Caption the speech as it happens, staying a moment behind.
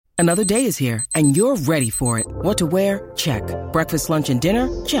Another day is here, and you're ready for it. What to wear? Check. Breakfast, lunch, and dinner?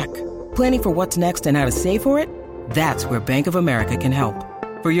 Check. Planning for what's next and how to save for it? That's where Bank of America can help.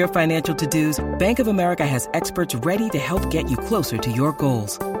 For your financial to-dos, Bank of America has experts ready to help get you closer to your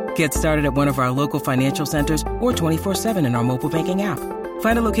goals. Get started at one of our local financial centers or 24/7 in our mobile banking app.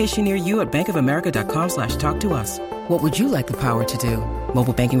 Find a location near you at bankofamerica.com/talktous. What would you like the power to do?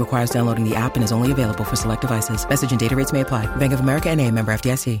 Mobile banking requires downloading the app and is only available for select devices. Message and data rates may apply. Bank of America NA, member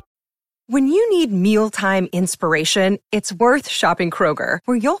FDIC. When you need mealtime inspiration, it's worth shopping Kroger,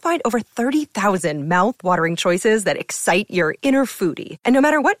 where you'll find over 30,000 mouth-watering choices that excite your inner foodie. And no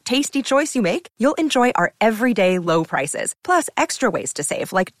matter what tasty choice you make, you'll enjoy our everyday low prices, plus extra ways to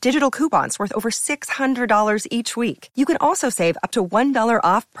save, like digital coupons worth over $600 each week. You can also save up to $1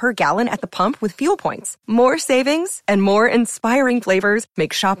 off per gallon at the pump with fuel points. More savings and more inspiring flavors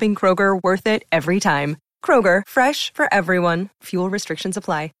make shopping Kroger worth it every time. Kroger, fresh for everyone. Fuel restrictions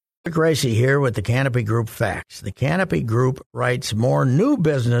apply. Gracie here with the Canopy Group facts. The Canopy Group writes more new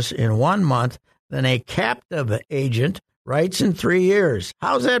business in 1 month than a captive agent writes in 3 years.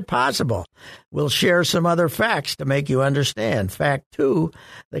 How's that possible? We'll share some other facts to make you understand. Fact 2,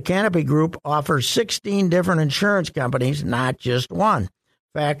 the Canopy Group offers 16 different insurance companies, not just one.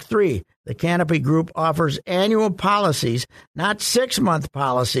 Fact 3, the Canopy Group offers annual policies, not 6-month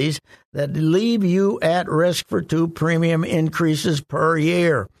policies, that leave you at risk for 2 premium increases per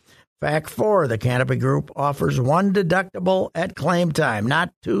year. Fact 4, the Canopy Group offers 1 deductible at claim time,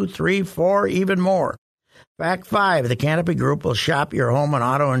 not 2, 3, 4, even more. Fact 5, the Canopy Group will shop your home and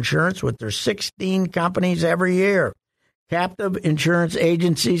auto insurance with their 16 companies every year. Captive insurance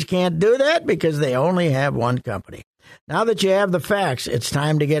agencies can't do that because they only have one company. Now that you have the facts, it's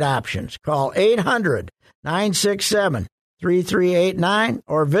time to get options. Call 800-967-3389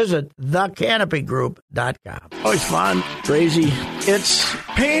 or visit thecanopygroup.com. Always fun, crazy. It's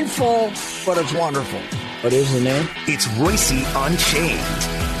painful, but it's wonderful. What is the name? It's Royce Unchained.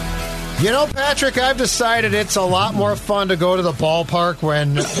 You know, Patrick, I've decided it's a lot more fun to go to the ballpark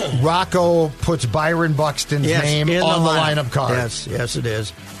when Rocco puts Byron Buxton's name on the lineup card. Yes, it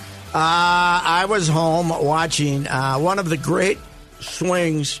is. I was home watching one of the great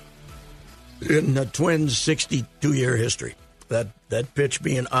swings in the Twins' 62-year history. That pitch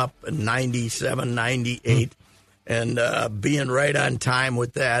being up in 97, 98, and being right on time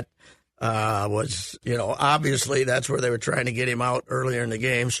with that was, obviously that's where they were trying to get him out earlier in the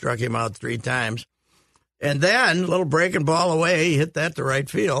game, struck him out 3 times. And then, a little breaking ball away, he hit that to right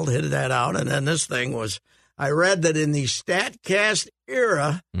field, hit that out, and then this thing was, I read that in the StatCast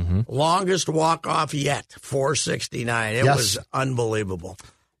era, longest walk-off yet, 469. It was unbelievable.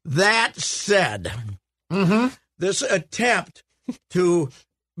 That said, this attempt to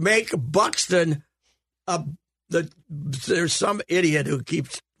make Buxton there's some idiot who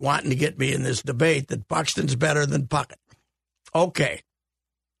keeps wanting to get me in this debate that Buxton's better than Puckett. Okay.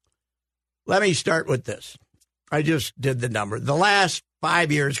 Let me start with this. I just did the number. The last 5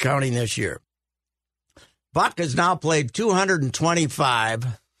 years, counting this year, Buck has now played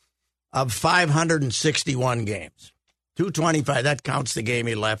 225 of 561 games. 225, that counts the game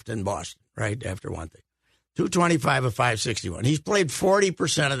he left in Boston, right, after one thing. 225 of 561. He's played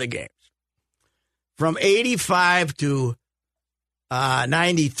 40% of the games. From 85 to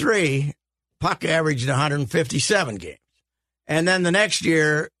 93, Puck averaged 157 games. And then the next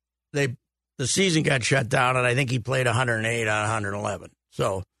year, the season got shut down, and I think he played 108 on 111.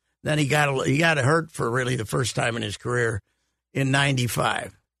 So then he got hurt for really the first time in his career in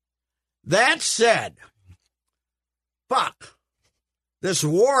 95. That said, Puck, this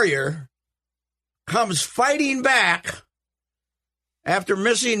warrior, comes fighting back after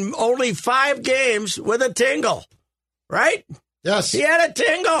missing only 5 games with a tingle, right? Yes. He had a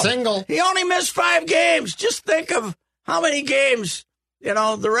tingle. Tingle. He only missed 5 games. Just think of how many games,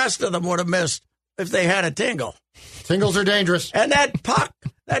 the rest of them would have missed if they had a tingle. Tingles are dangerous. And that Puck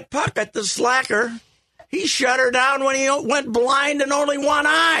at the slacker, he shut her down when he went blind and only one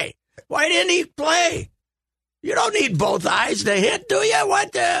eye. Why didn't he play? You don't need both eyes to hit, do you?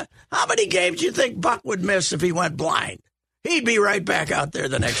 How many games do you think Buck would miss if he went blind? He'd be right back out there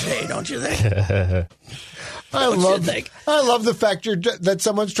the next day, don't you think? I love the fact that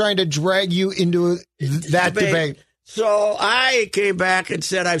someone's trying to drag you into that debate. So I came back and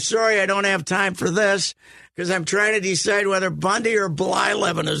said, I'm sorry I don't have time for this because I'm trying to decide whether Bundy or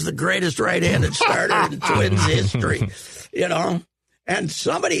Blyleven is the greatest right-handed starter in Twins history, And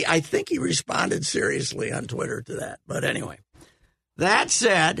somebody, I think he responded seriously on Twitter to that. But anyway, that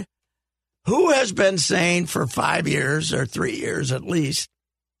said, who has been saying for 5 years or 3 years at least,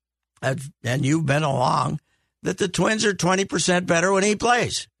 and you've been along, that the Twins are 20% better when he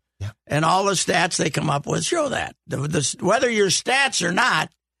plays? And all the stats they come up with show that. Whether your stats or not,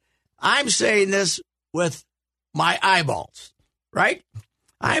 I'm saying this with my eyeballs, right?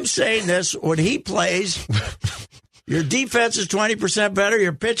 I'm saying this when he plays. Your defense is 20% better,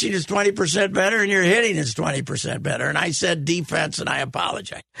 your pitching is 20% better, and your hitting is 20% better. And I said defense, and I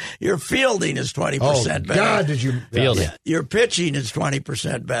apologize. Your fielding is 20% better. Oh, God, did you field it? Your pitching is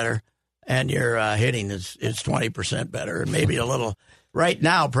 20% better, and your hitting is 20% better, and maybe a little, right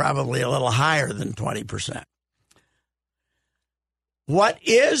now, probably a little higher than 20%. What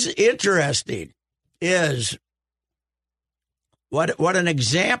is interesting is what an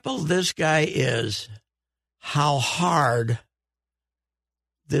example this guy is, how hard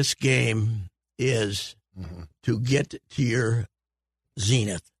this game is to get to your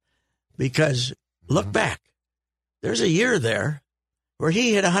zenith. Because look back, there's a year there where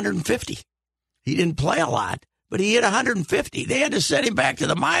he hit 150. He didn't play a lot, but he hit 150. They had to send him back to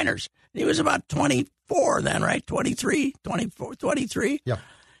the minors. He was about 24 then, right? 23, 24, 23. Yeah.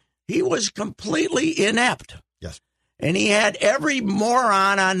 He was completely inept. Yes. And he had every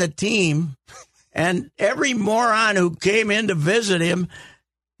moron on the team and every moron who came in to visit him,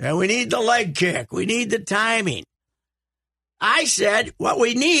 and we need the leg kick. We need the timing. I said, what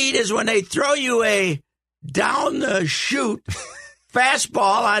we need is when they throw you a down the chute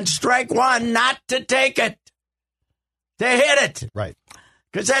fastball on strike one, not to take it, to hit it. Right.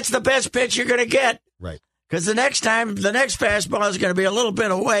 Because that's the best pitch you're going to get. Right. Because the next fastball is going to be a little bit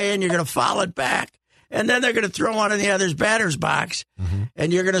away, and you're going to foul it back. And then they're going to throw one in the other's batter's box,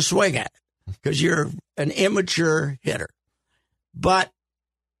 and you're going to swing at it. Because you're an immature hitter. But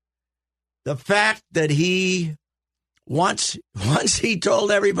the fact that he, once he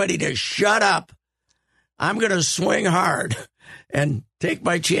told everybody to shut up, I'm going to swing hard and take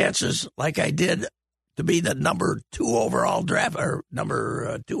my chances like I did to be the number 2 overall draft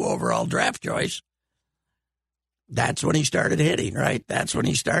choice. That's when he started hitting, right? That's when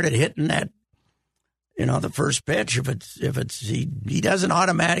he started hitting that. The first pitch, he doesn't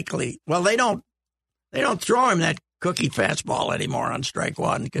automatically. Well, they don't throw him that cookie fastball anymore on strike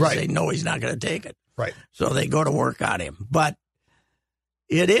one because they know he's not going to take it. Right. So they go to work on him. But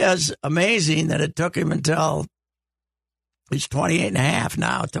it is amazing that it took him until he's 28 and a half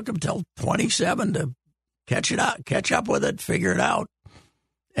now. It took him until 27 to catch up with it, figure it out.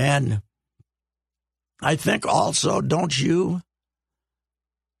 And I think also, don't you?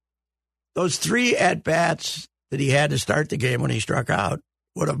 Those 3 at-bats that he had to start the game when he struck out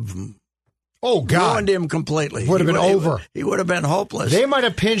would have ruined him completely. Would have been over. He would have been hopeless. They might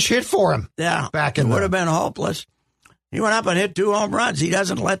have pinch hit for him. Yeah. Back in there. Would have been hopeless. He went up and hit 2 home runs. He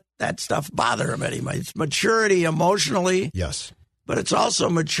doesn't let that stuff bother him anymore. It's maturity emotionally. Yes. But it's also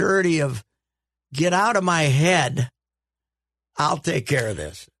maturity of get out of my head. I'll take care of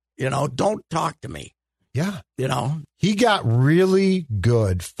this. Don't talk to me. Yeah. He got really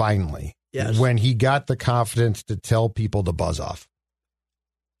good finally. Yes. When he got the confidence to tell people to buzz off.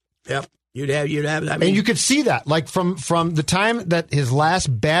 Yep. You'd have. I mean, and you could see that, like from the time that his last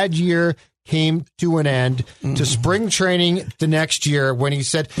bad year came to an end to spring training the next year when he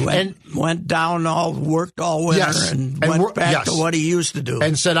said went down worked all winter and went back to what he used to do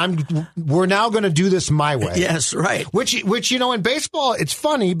and said, we're now going to do this my way. Yes, right. Which in baseball it's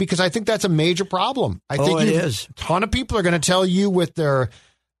funny because I think that's a major problem. I think it is. A ton of people are going to tell you with their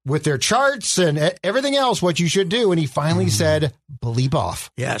charts and everything else what you should do, and he finally said bleep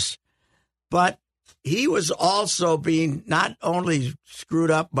off. Yes. But he was also being not only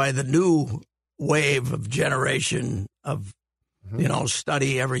screwed up by the new wave of generation of,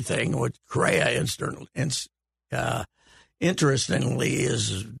 study everything, which Correa interestingly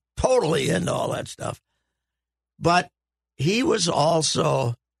is totally into all that stuff. But he was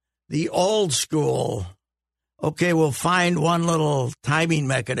also the old school, okay, we'll find one little timing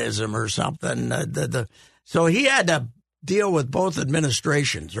mechanism or something. So he had to deal with both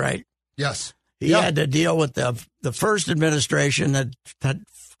administrations, right? Yes. He had to deal with the first administration that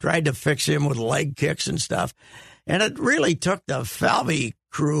tried to fix him with leg kicks and stuff. And it really took the Falvey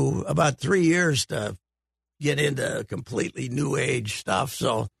crew about 3 years to get into completely new age stuff.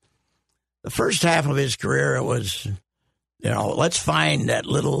 So the first half of his career, it was, let's find that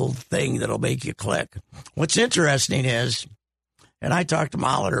little thing that'll make you click. What's interesting is, and I talked to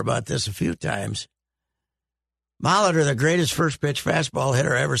Molitor about this a few times, Molitor, the greatest first pitch fastball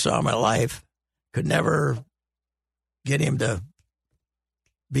hitter I ever saw in my life, could never get him to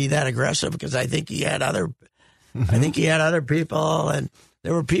be that aggressive because I think he had other people, and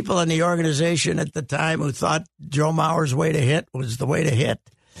there were people in the organization at the time who thought Joe Mauer's way to hit was the way to hit,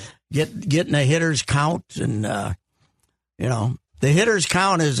 getting a hitter's count, and The hitter's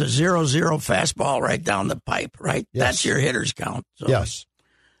count is a 0-0 fastball right down the pipe, right? Yes. That's your hitter's count. So. Yes.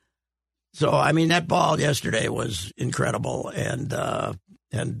 So, I mean, that ball yesterday was incredible, and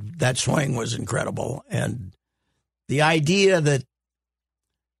that swing was incredible. And the idea that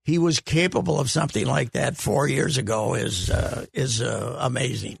he was capable of something like that 4 years ago is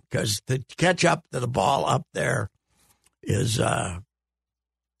amazing, because to catch up to the ball up there is,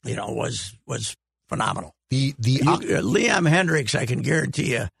 was phenomenal. Liam Hendriks, I can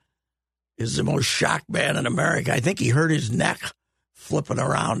guarantee you, is the most shocked man in America. I think he hurt his neck flipping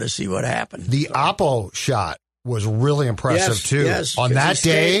around to see what happened. The Oppo shot was really impressive, too. Yes, on that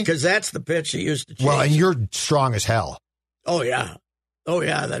day. Because that's the pitch he used to chase. Well, and you're strong as hell. Oh, yeah.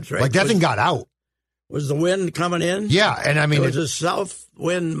 That's right. Like, that thing got out. Was the wind coming in? Yeah, and I mean, it was a south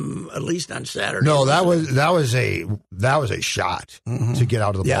wind, at least on Saturday. No, that was a shot to get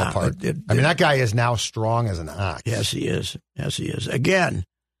out of the ballpark. I mean, that guy is now strong as an ox. Yes, he is. Again,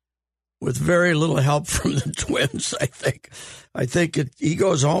 with very little help from the Twins, I think. He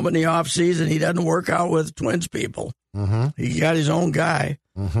goes home in the off season. He doesn't work out with Twins people. Mm-hmm. He got his own guy.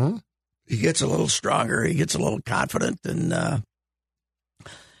 Mm-hmm. He gets a little stronger. He gets a little confident, and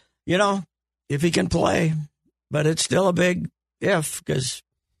if he can play, but it's still a big if, because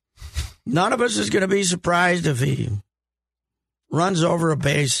none of us is going to be surprised if he runs over a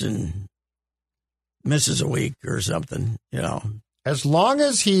base and misses a week or something, As long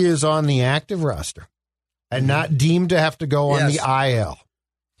as he is on the active roster and not deemed to have to go on the IL.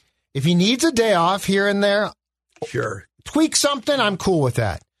 If he needs a day off here and there, sure, tweak something, I'm cool with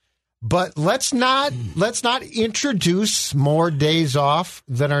that. But let's not introduce more days off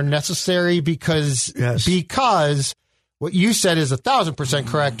than are necessary, because what you said is 1,000%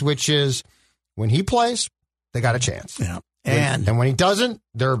 correct, which is when he plays, they got a chance. Yeah. And when he doesn't,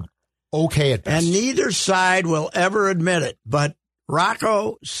 they're okay at best. And neither side will ever admit it. But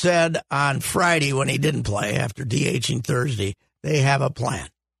Rocco said on Friday, when he didn't play after DHing Thursday, they have a plan.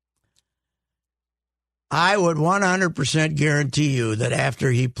 I would 100% guarantee you that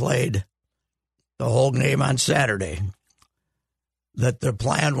after he played the whole game on Saturday, that the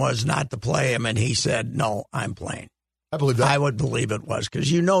plan was not to play him, and he said, "No, I'm playing." I believe that. I would believe it was,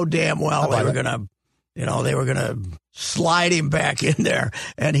 because damn well they were going to slide him back in there,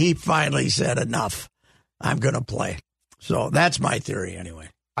 and he finally said, "Enough, I'm going to play." So that's my theory, anyway.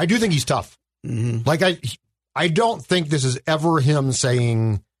 I do think he's tough. Mm-hmm. Like I don't think this is ever him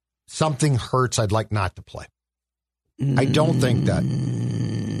saying, "Something hurts, I'd like not to play." I don't think that.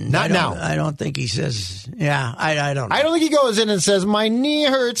 Not now. I don't think he says, I don't know. I don't think he goes in and says, "My knee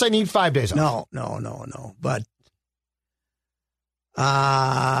hurts, I need 5 days off." No. But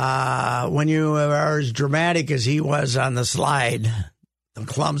when you are as dramatic as he was on the slide, the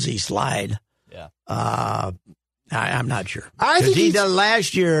clumsy slide, I'm not sure. I think he did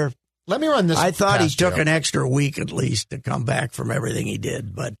last year. Let me run this. I thought he took an extra week at least to come back from everything he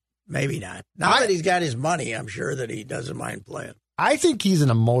did, but maybe not. Now that he's got his money, I'm sure that he doesn't mind playing. I think he's an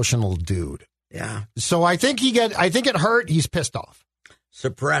emotional dude. Yeah. So I think it hurt. He's pissed off.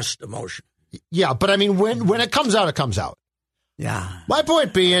 Suppressed emotion. Yeah, but I mean, when it comes out, it comes out. Yeah. My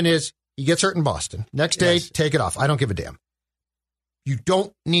point being is, he gets hurt in Boston. Next day, take it off. I don't give a damn. You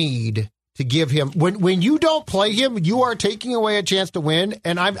don't need to give him, when you don't play him, you are taking away a chance to win.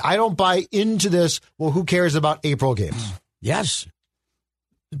 And I don't buy into this. Well, who cares about April games? Yes.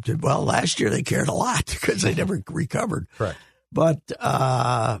 Well, last year they cared a lot because they never recovered. Correct. But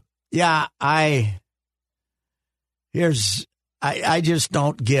I just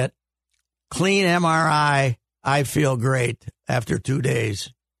don't get clean MRI. I feel great after 2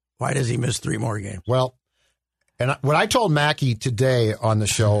 days. Why does he miss 3 more games? Well, and what I told Mackey today on the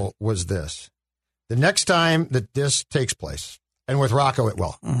show was this: the next time that this takes place, and with Rocco it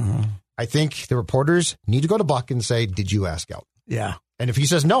will, I think the reporters need to go to Buck and say, "Did you ask out?" Yeah. And if he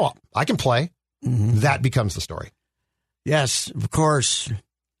says, "No, I can play," that becomes the story. Yes, of course.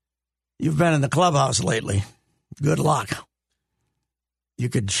 You've been in the clubhouse lately. Good luck. You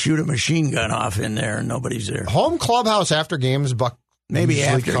could shoot a machine gun off in there and nobody's there. Home clubhouse after games, Buck maybe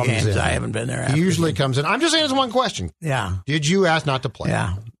after games. In. I haven't been there after. He usually comes in. I'm just saying it's one question. Yeah. Did you ask not to play?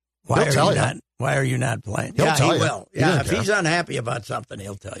 Yeah. Why are you not playing? He'll tell you. He will. Yeah, if he's unhappy about something,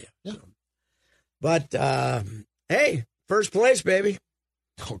 he'll tell you. Yeah. So. But, hey, first place, baby.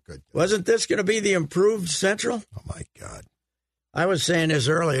 Oh, good. Wasn't this going to be the improved Central? Oh, my God. I was saying this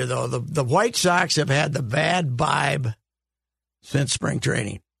earlier, though. The White Sox have had the bad vibe since spring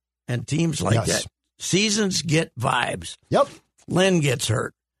training. And teams like that. Seasons get vibes. Yep. Lynn gets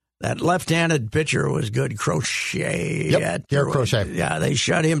hurt. That left-handed pitcher was good. Crochet. Yep. Garrett Crochet. Yeah, they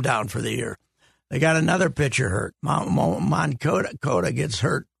shut him down for the year. They got another pitcher hurt. Moncada gets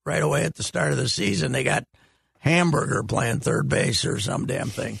hurt right away at the start of the season. They got Hamburger playing third base or some damn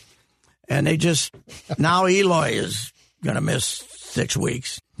thing. And now Eloy is going to miss 6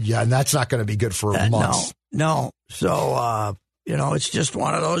 weeks. Yeah, and that's not going to be good for months. No. So, it's just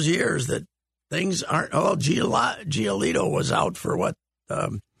one of those years that things aren't. Oh, Giolito was out for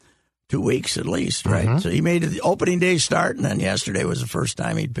 2 weeks at least, right? Mm-hmm. So he made the opening day start, and then yesterday was the first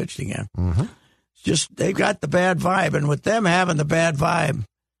time he'd pitched again. Mm-hmm. It's just they've got the bad vibe, and with them having the bad vibe,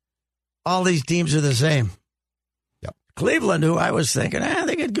 all these teams are the same. Yep. Cleveland, who I was thinking,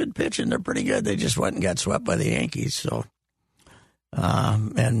 they get good pitching, they're pretty good. They just went and got swept by the Yankees. So,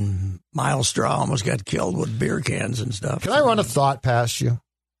 and Miles Straw almost got killed with beer cans and stuff. Can I run a thought past you?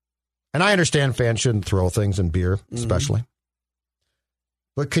 And I understand fans shouldn't throw things in beer, especially.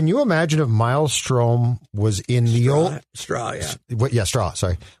 But can you imagine if Miles Strom was in the old Straw? Yeah, Straw.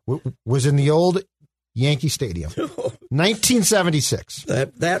 Sorry, was in the old Yankee Stadium, 1976.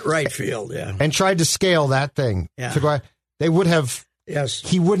 That right field, yeah, and tried to scale that thing. Yeah, to go. They would have. Yes,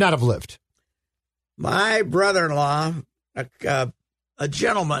 he would not have lived. My brother-in-law, a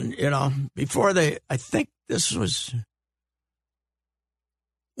gentleman, before I think this was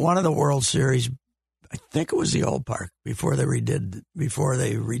one of the World Series. I think it was the old park before they redid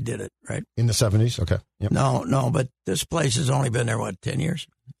it, right? In the 70s? Okay. Yep. No, but this place has only been there, 10 years?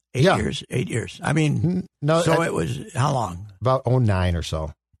 8 years? 8 years. I mean, it was, how long? About 2009 or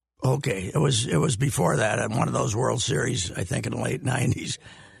so. Okay. It was before that, at one of those World Series, I think in the late 90s.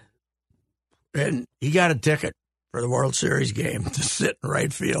 And he got a ticket for the World Series game to sit in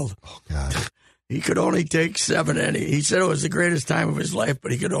right field. Oh, God. He could only take 7 innings. He said it was the greatest time of his life,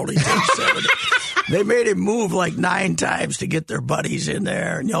 but he could only take 7. They made him move 9 times to get their buddies in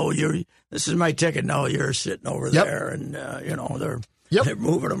there. No, this is my ticket. No, you're sitting over there, and they're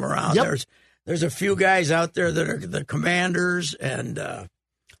moving them around. Yep. There's a few guys out there that are the commanders, and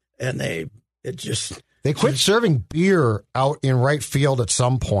they quit serving beer out in right field at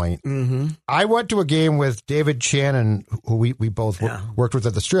some point. Mm-hmm. I went to a game with David Shannon, who we both worked with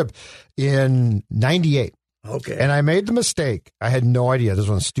at the Strip, in 98. Okay. And I made the mistake. I had no idea. This was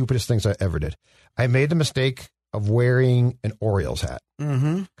one of the stupidest things I ever did. I made the mistake of wearing an Orioles hat.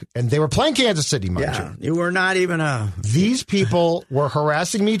 Mm-hmm. And they were playing Kansas City, mind you. You were not even These people were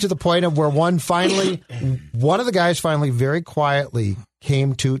harassing me to the point of where one of the guys finally very quietly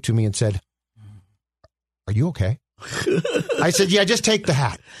came to me and said, "Are you okay?" I said, "Yeah, just take the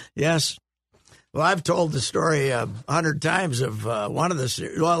hat." Yes. Well, I've told the story 100 times of one of the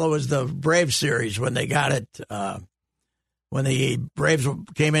series. Well, it was the Braves series when they got it. When the Braves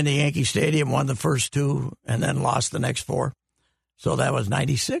came into Yankee Stadium, won the first 2, and then lost the next 4. So that was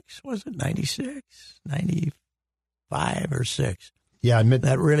 96, was it? 96, 95 or 6. Yeah,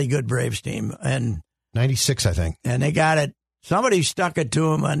 that really good Braves team. And 96, I think. And they got it. Somebody stuck it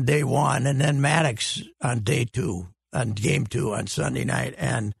to him on day 1, and then Maddox on day 2, on game 2 on Sunday night,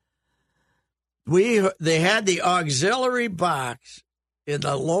 and they had the auxiliary box in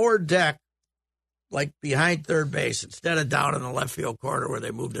the lower deck, behind third base, instead of down in the left field corner where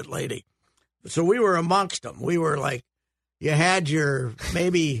they moved it late. So we were amongst them. We were you had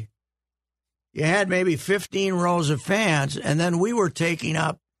maybe 15 rows of fans, and then we were taking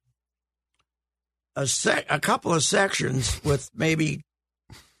up a couple of sections with maybe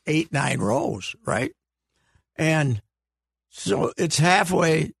 8, 9 rows, right? And so it's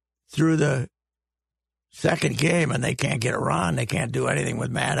halfway through the second game, and they can't get around. They can't do anything with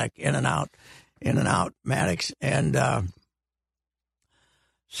Maddox, in and out, Maddox. And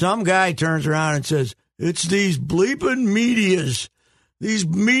some guy turns around and says, "It's these bleeping medias. These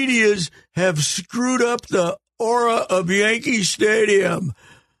medias have screwed up the aura of Yankee Stadium.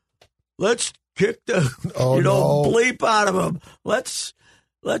 Let's kick the bleep out of them.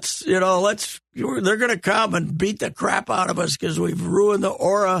 They're going to come and beat the crap out of us because we've ruined the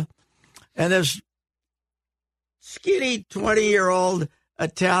aura." And this skinny 20-year-old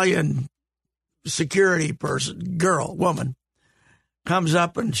Italian security woman, comes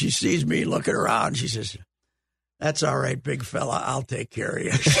up and she sees me looking around. She says, "That's all right, big fella. I'll take care of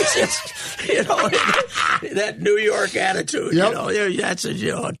you." She says, that New York attitude. Yep. That's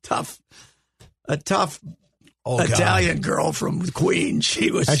a tough Italian girl from Queens. She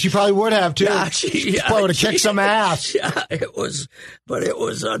was, and she probably would have too. Yeah, she probably would have kicked some ass. Yeah, it was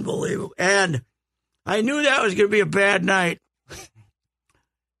unbelievable. And I knew that was going to be a bad night.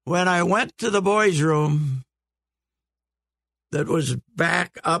 When I went to the boys' room that was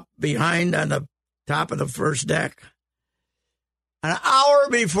back up behind on the top of the first deck, an hour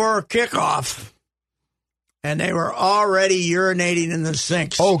before kickoff, and they were already urinating in the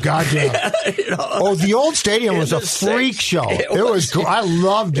sinks. Oh, God, yeah. The old stadium was a freak show. It was cool. I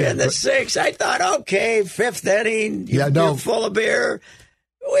loved it. In the sinks, I thought, okay, fifth inning, you're full of beer.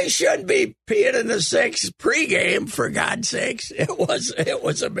 We shouldn't be peeing in the sinks pregame, for God's sakes. It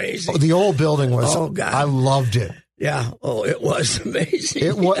was amazing. The old building was. Oh, God. I loved it. Yeah. Oh, it was amazing.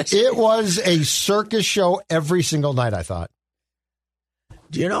 It was a circus show every single night, I thought.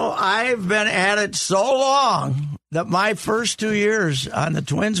 I've been at it so long that my first 2 years on the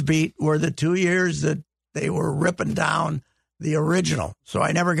Twins beat were the 2 years that they were ripping down the original. So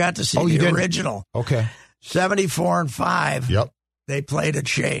I never got to see the original. Okay. 74 and 5. Yep. They played at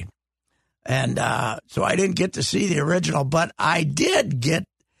Shea. And so I didn't get to see the original, but I did get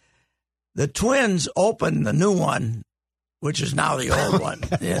the Twins opened the new one, which is now the old one,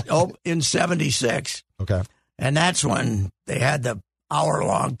 in 76. Okay. And that's when they had the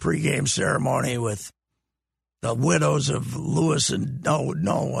hour-long pregame ceremony with the widows of Lewis and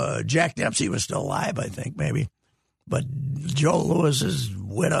Jack Dempsey was still alive, I think, maybe. But Joe Lewis's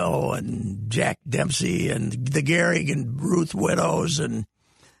widow and Jack Dempsey and the Gehrig and Ruth widows and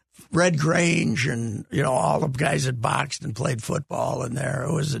Red Grange and, all the guys that boxed and played football in there.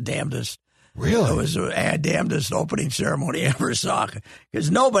 It was the damnedest. Really? It was the damnedest opening ceremony I ever saw, because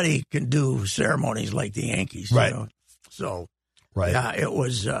nobody can do ceremonies like the Yankees. Right. So, right. Yeah, it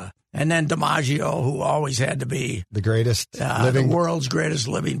was. And then DiMaggio, who always had to be the greatest the world's greatest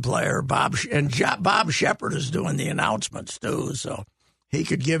living player. Bob Shepard is doing the announcements too, so he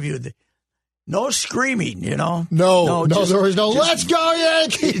could give you no screaming, No, there was no "Let's go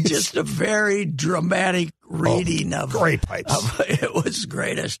Yankees." Just a very dramatic reading of great pipes. It was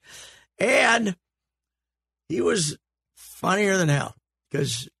greatest, and he was funnier than hell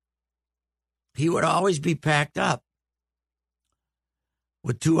because he would always be packed up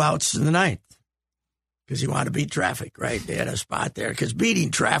with 2 outs in the ninth because he wanted to beat traffic, right? They had a spot there because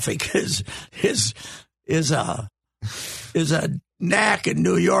beating traffic is a knack in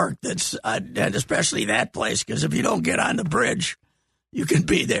New York that's and especially that place, because if you don't get on the bridge, you can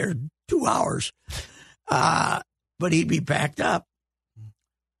be there 2 hours. But he'd be packed up,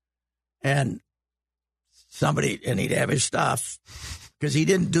 and he'd have his stuff because he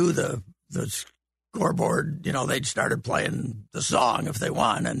didn't do the scoreboard. They'd started playing the song if they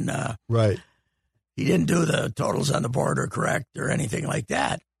won, and right. He didn't do the totals on the board or correct or anything like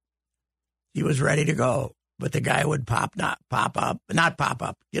that. He was ready to go, but the guy would not pop up,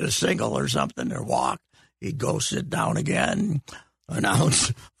 get a single or something or walk. He'd go sit down again,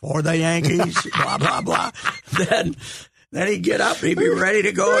 announce for the Yankees, blah blah blah. Then he'd get up, he'd be ready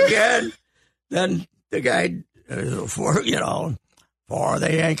to go again. Then the guy for the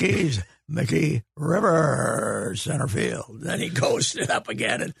Yankees, Mickey Rivers, center field. Then he goes up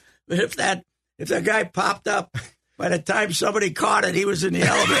again, and if that guy popped up, by the time somebody caught it, he was in the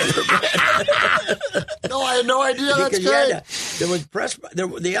elevator. No, I had no idea. That's great.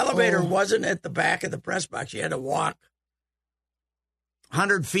 The elevator wasn't at the back of the press box. You had to walk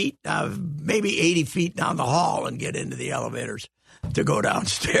 100 feet, maybe 80 feet down the hall and get into the elevators to go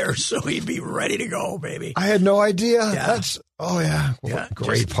downstairs. So he'd be ready to go, baby. I had no idea. Yeah.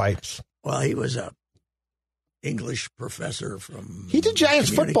 Great pipes. Well, he was a English professor from. He did Giants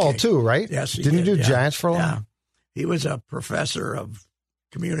football too, right? Yes, Didn't he do Giants for a long? Yeah, he was a professor of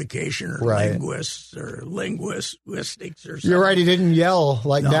communication or linguistics or something. You're right. He didn't yell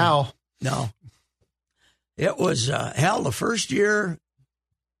like now. No, it was the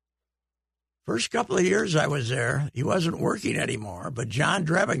first couple of years I was there. He wasn't working anymore, but John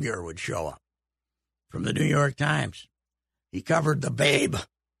Drevinger would show up from the New York Times. He covered the Babe.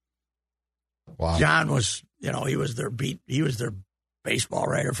 Wow. John was, he was their baseball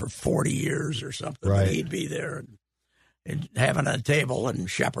writer for 40 years or something. Right. He'd be there and having a table, and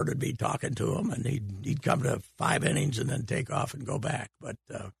Shepard would be talking to him, and he'd come to 5 innings and then take off and go back. But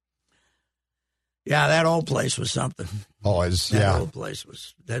that old place was something. Always, that old place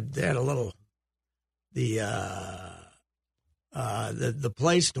was. They had a little the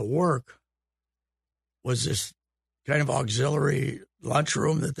place to work was this kind of auxiliary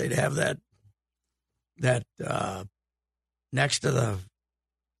lunchroom that they'd have that next to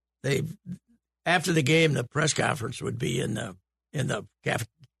after the game, the press conference would be in the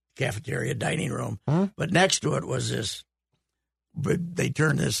cafeteria dining room, but next to it was this. But they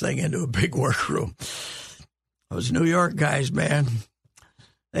turned this thing into a big workroom. Those New York guys, man,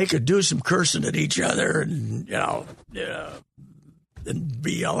 they could do some cursing at each other, and and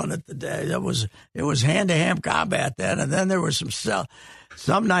be yelling at the day. It was hand-to-hand combat then, and then there was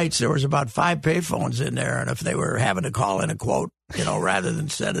some nights there was about 5 payphones in there, and if they were having to call in a quote, rather than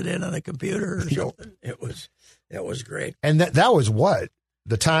send it in on the computer or something, it was great. And that was what?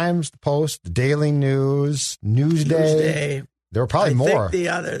 The Times, the Post, the Daily News, Newsday. There were probably more. I think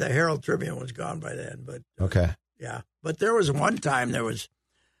the Herald Tribune was gone by then, but okay. Yeah. But there was one time there was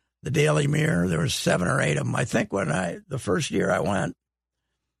the Daily Mirror. There was 7 or 8 of them. I think the first year I went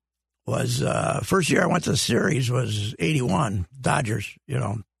was first year I went to the series was 81 Dodgers. They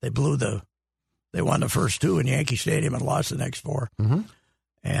won the first 2 in Yankee Stadium and lost the next 4. Mm-hmm.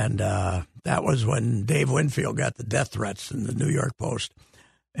 And that was when Dave Winfield got the death threats in the New York Post,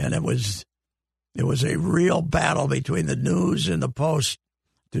 and it was a real battle between the News and the Post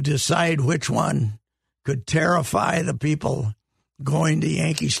to decide which one could terrify the people going to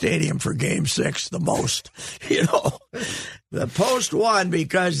Yankee Stadium for Game 6 the most. The Post won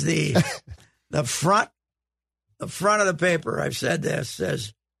because the front of the paper, I've said this,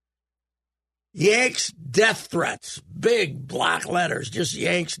 says Yanks death threats, big block letters, just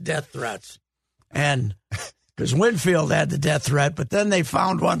Yanks death threats. And because Winfield had the death threat, but then they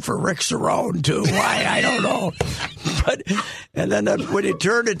found one for Rick Cerrone too. Why, I don't know. And then when it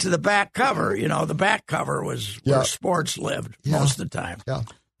turned it to the back cover, the back cover was where sports lived most of the time. Yeah.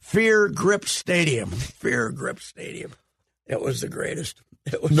 Fear Grip Stadium. It was the greatest.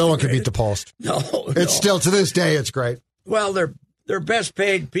 No one could beat the Post. No. It's still, to this day, it's great. Well, their best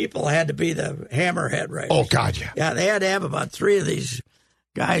paid people had to be the Hammerhead writers. Oh, God, yeah. Yeah, they had to have about 3 of these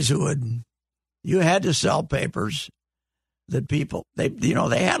guys you had to sell papers that people, they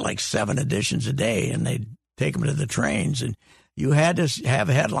had like 7 editions a day, and they'd take them to the trains, and you had to have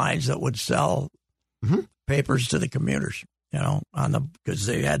headlines that would sell papers to the commuters, because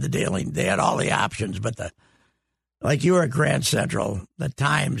they had they had all the options, but like you were at Grand Central, the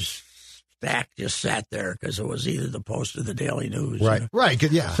Times stack just sat there because it was either the Post or the Daily News. Right, right,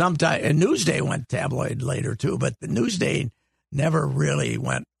 yeah. Sometimes, and Newsday went tabloid later too, but the Newsday never really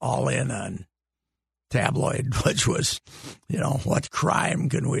went all in on tabloid, which was, what crime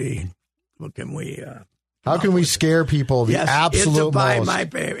can we how can we scare people the absolute most?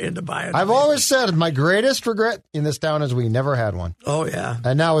 I've always said my greatest regret in this town is we never had one. Oh, yeah.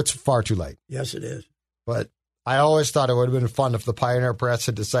 And now it's far too late. Yes, it is. But I always thought it would have been fun if the Pioneer Press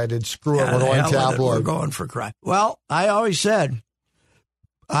had decided, screw it, we're going tabloid. We're going for crime. Well, I always said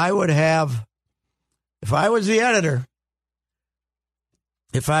I would have, if I was the editor,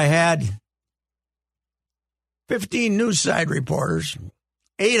 if I had 15 news side reporters,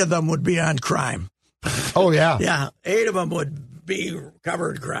 8 of them would be on crime. Oh, yeah. Yeah, 8 of them would be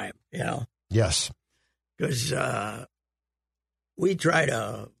covered crime, Yes. Because we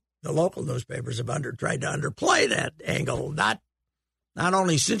the local newspapers have tried to underplay that angle, not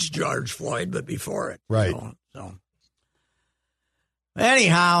only since George Floyd, but before it. Right. So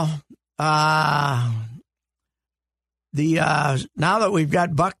anyhow, now that we've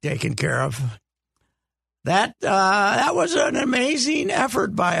got Buck taken care of, that was an amazing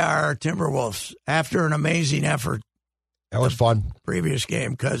effort by our Timberwolves. After an amazing effort, that was fun. Previous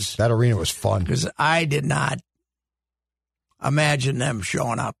game, because that arena was fun. Because I did not imagine them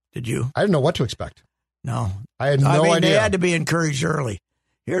showing up. Did you? I didn't know what to expect. No, I had no idea. They had to be encouraged early.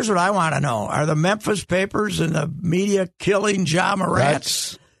 Here's what I want to know: are the Memphis papers and the media killing Ja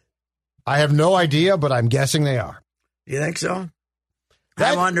Morant? I have no idea, but I'm guessing they are. You think so?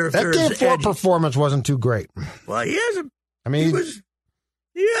 I wonder if that Game 4 performance wasn't too great. Well, he hasn't. I mean,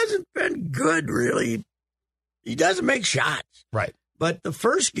 he hasn't been good, really. He doesn't make shots, right? But the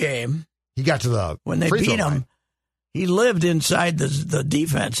first game, he got to when they beat him. He lived inside the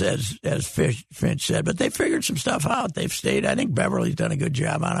defense, as Finch said, but they figured some stuff out. They've stayed. I think Beverly's done a good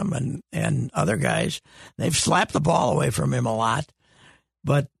job on him, and other guys. They've slapped the ball away from him a lot,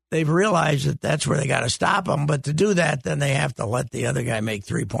 but they've realized that that's where they got to stop him. But to do that, then they have to let the other guy make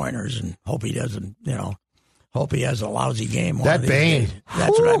 3-pointers and hope he doesn't, hope he has a lousy game. That Bane.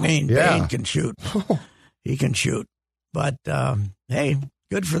 That's what I mean. Yeah. Bane can shoot. He can shoot. But, hey,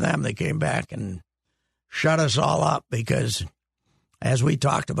 good for them. They came back and shut us all up because, as we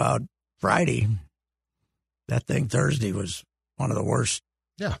talked about Friday, that thing Thursday was one of the worst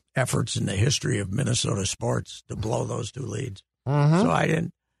efforts in the history of Minnesota sports to blow those 2 leads. Mm-hmm. So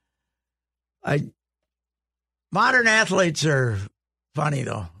modern athletes are funny,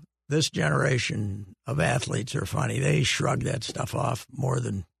 though. This generation of athletes are funny. They shrug that stuff off more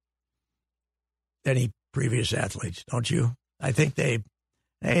than any previous athletes, don't you? I think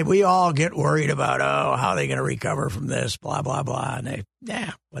we all get worried about, how are they going to recover from this, blah, blah, blah. And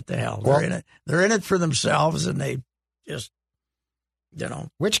what the hell? They're in it for themselves, and they just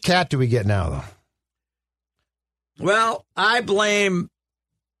Which Cat do we get now, though? Well, I blame,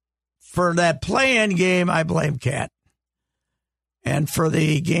 for that play-in game, I blame Cat. And for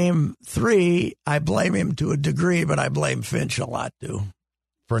the game 3, I blame him to a degree, but I blame Finch a lot, too.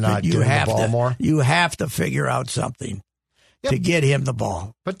 For not giving the ball more? You have to figure out something to get him the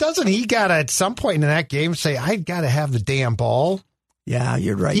ball. But doesn't he got to, at some point in that game, say, I got to have the damn ball? Yeah,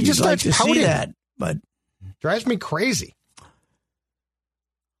 you're right. He just starts pouting. See that, but drives me crazy.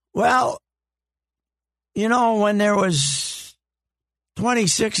 Well, when there was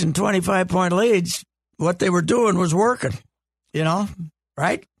 26 and 25-point leads, what they were doing was working,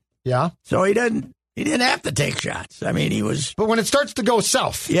 right? Yeah. So he didn't have to take shots. I mean, he was. But when it starts to go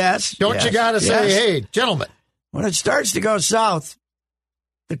south, you got to say, hey, gentlemen. When it starts to go south,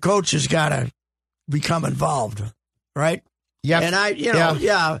 the coach has got to become involved, right? Yeah. And I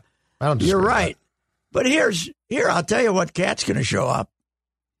don't you're right. But here, I'll tell you what Cat's going to show up.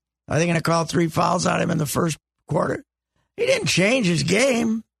 Are they going to call 3 fouls on him in the first quarter? He didn't change his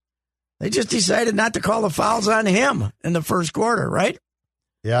game. They just decided not to call the fouls on him in the first quarter, right?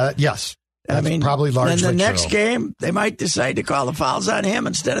 Yeah, yes. That's probably largely true. In the next game, they might decide to call the fouls on him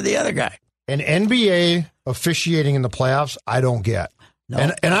instead of the other guy. And NBA officiating in the playoffs, I don't get. No.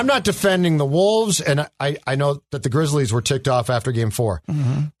 And I'm not defending the Wolves, and I know that the Grizzlies were ticked off after Game 4.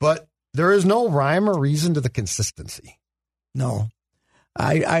 Mm-hmm. But there is no rhyme or reason to the consistency. No.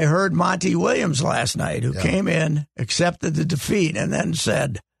 I heard Monty Williams last night, who came in, accepted the defeat, and then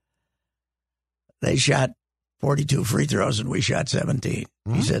said they shot 42 free throws and we shot 17.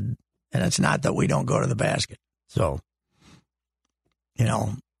 Mm-hmm. He said, and it's not that we don't go to the basket. So,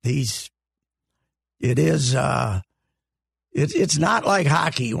 it's not like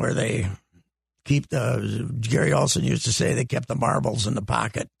hockey where they keep Gary Olson used to say they kept the marbles in the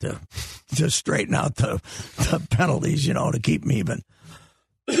pocket to straighten out the penalties, to keep them even.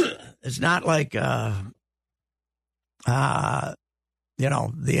 It's not like, the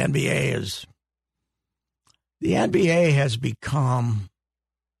NBA has become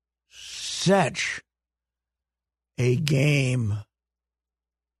such a game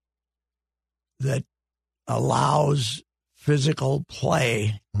that allows physical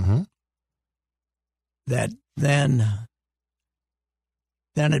play that then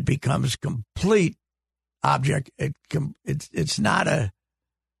it becomes complete object. It's not an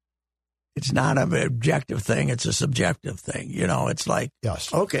objective thing. It's a subjective thing. It's like,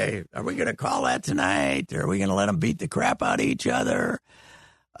 yes. Okay, are we going to call that tonight? Or are we going to let them beat the crap out of each other?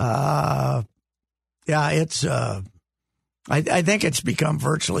 It's. I think it's become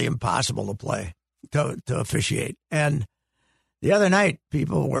virtually impossible to play, to officiate. And the other night,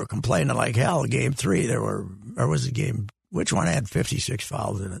 people were complaining like hell. Game 3, which one had 56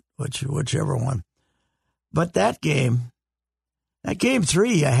 fouls in it? Whichever one. But that game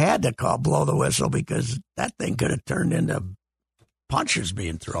 3, you had to blow the whistle because that thing could have turned into punches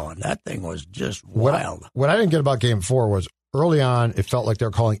being thrown. That thing was just wild. What I didn't get about Game 4 was early on, it felt like they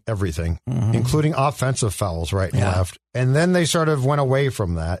were calling everything, including offensive fouls right and left. And then they sort of went away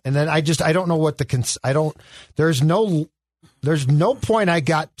from that. And then I don't know what there's no point I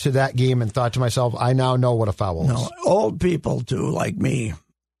got to that game and thought to myself, I now know what a foul is. Old people too, like me,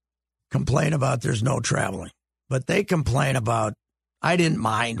 complain about there's no traveling. But they complain about, I didn't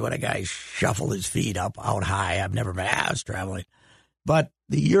mind when a guy shuffled his feet up out high. I've never been asked traveling. But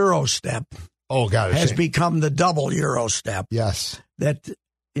the Euro step has become the double Euro step. Yes. That's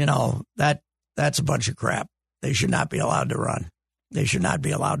a bunch of crap. They should not be allowed to run. They should not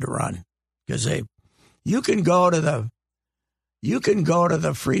be allowed to run because you can go to the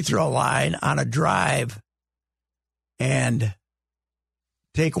free throw line on a drive and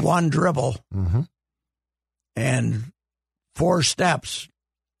take one dribble and 4 steps,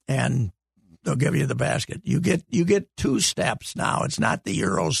 and they'll give you the basket. You get 2 steps now. It's not the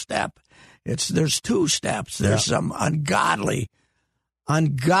Euro step. There's 2 steps. There's some ungodly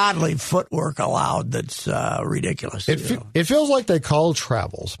footwork allowed that's ridiculous. It feels like they call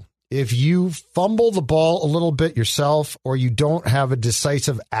travels if you fumble the ball a little bit yourself or you don't have a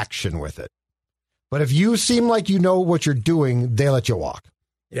decisive action with it. But if you seem like you know what you're doing, they let you walk.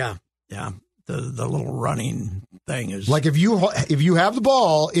 Yeah. The little running thing is like if you have the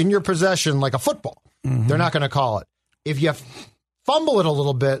ball in your possession like a football, they're not going to call it. If you fumble it a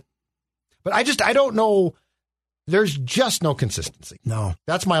little bit, but I don't know. There's just no consistency. No,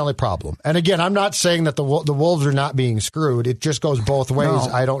 that's my only problem. And again, I'm not saying that the Wolves are not being screwed. It just goes both ways.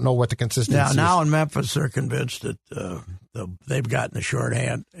 No. I don't know what the consistency is. Now in Memphis, they're convinced that they've gotten the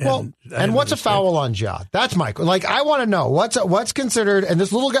shorthand. And what's a foul on Ja? That's my like. I want to know what's considered. And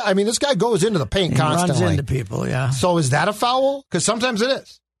this little guy, I mean, this guy goes into the paint constantly. Runs into people, yeah. So is that a foul? Because sometimes it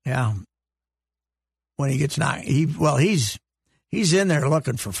is. Yeah. When he gets knocked, he's in there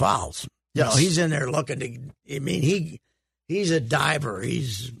looking for fouls. Yes. He's in there looking to. I mean, he's a diver.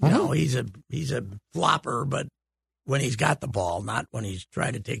 He's he's a flopper, but when he's got the ball, not when he's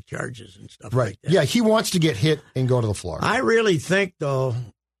trying to take charges and stuff like that. Yeah, he wants to get hit and go to the floor. I really think, though,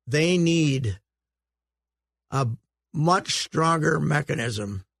 they need a much stronger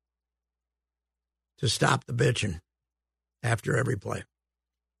mechanism to stop the bitching after every play.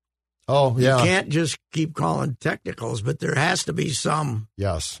 Oh, yeah. You can't just keep calling technicals, but there has to be some.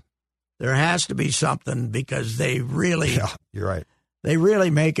 Yes. There has to be something because they really. Yeah, you're right. They really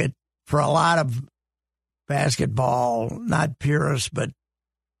make it for a lot of basketball, not purists, but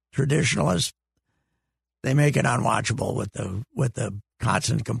traditionalists. They make it unwatchable with the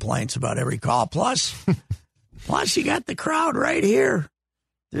constant complaints about every call. Plus you got the crowd right here.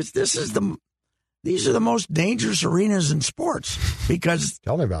 These are the most dangerous arenas in sports because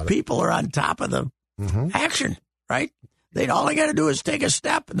Tell me about it. People are on top of the action, right? All they got to do is take a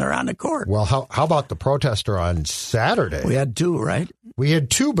step and they're on the court. Well, how about the protester on Saturday? We had 2, right? We had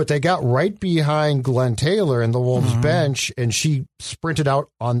 2, but they got right behind Glenn Taylor in the Wolves bench, and she sprinted out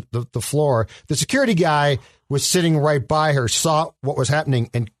on the floor. The security guy was sitting right by her, saw what was happening,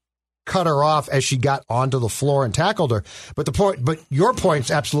 and cut her off as she got onto the floor and tackled her. But your point's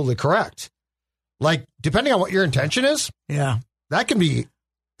absolutely correct. Like, depending on what your intention is, yeah, that can be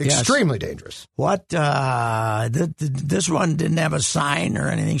extremely dangerous. What, this one didn't have a sign or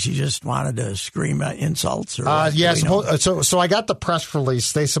anything. She just wanted to scream insults. Or so I got the press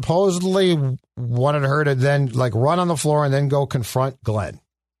release. They supposedly wanted her to then like run on the floor and then go confront Glenn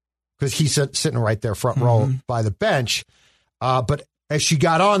because he's sitting right there front row by the bench. But as she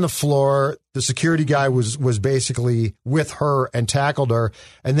got on the floor, the security guy was basically with her and tackled her.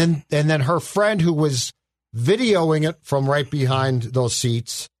 And then her friend who was videoing it from right behind those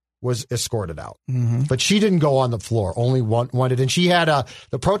seats was escorted out. But she didn't go on the floor. Only one did. And she had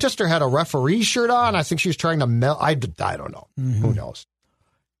the protester had a referee shirt on. I think she was trying to melt. I don't know. Who knows?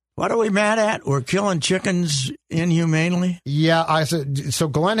 What are we mad at? We're killing chickens inhumanely? Yeah, I said so.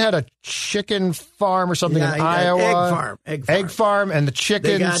 Glenn had a chicken farm or something in Iowa. Egg farm, and the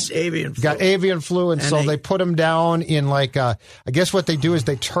chickens got avian flu, and so they put them down in like. I guess what they do is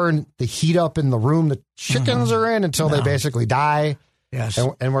they turn the heat up in the room the chickens are in until they basically die. Yes,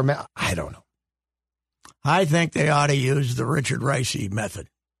 and we're mad. I don't know. I think they ought to use the Richard Ricey method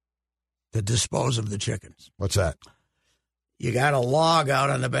to dispose of the chickens. What's that? You got a log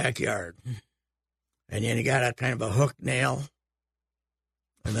out in the backyard, and then you got a kind of a hook nail,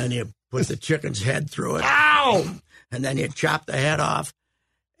 and then you put the chicken's head through it. Ow! And then you chop the head off,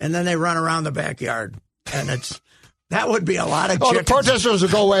 and then they run around the backyard, and that would be a lot of chickens. The protesters would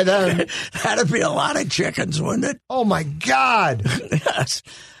go away then. That'd be a lot of chickens, wouldn't it? Oh my God! Yes.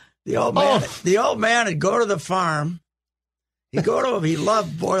 The old man would go to the farm. He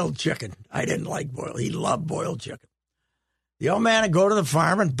loved boiled chicken. I didn't like boiled. He loved boiled chicken. The old man would go to the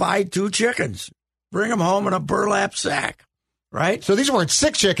farm and buy 2 chickens, bring them home in a burlap sack, right? So these weren't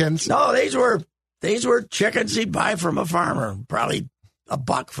sick chickens. No, these were chickens he'd buy from a farmer, probably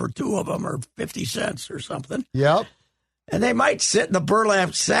 $1 for 2 of them or 50 cents or something. Yep. And they might sit in the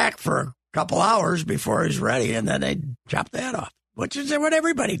burlap sack for a couple hours before he's ready, and then they'd chop the head off, which is what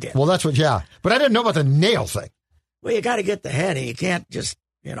everybody did. Well, that's but I didn't know about the nail thing. Well, you got to get the head, and you can't just...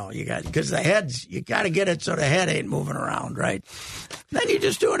 because the heads, you got to get it so the head ain't moving around, right? Then you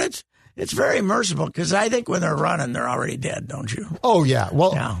just do it. It's very merciful because I think when they're running, they're already dead, don't you? Oh, yeah.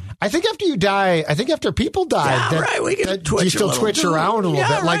 Well, I think after you die, after people die, right. We can twitch. You still twitch around a little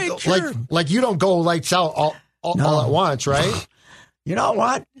bit, right, like you don't go lights out all at once, right? You know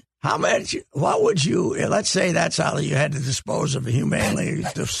what? How much? What would you? Let's say that's how you had to humanely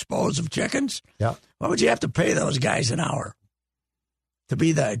dispose of chickens. Yeah. What would you have to pay those guys an hour? To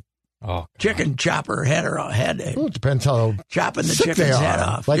be the chicken chopper head. Well, it depends how chopping the chicken's head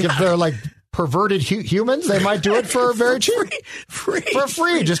off. Like if they're like perverted humans, they might do it for very cheap, for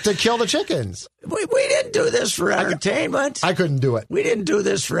free, just to kill the chickens. We didn't do this for entertainment. I couldn't do it. We didn't do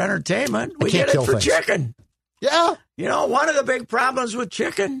this for entertainment. We did it for chicken. Yeah. One of the big problems with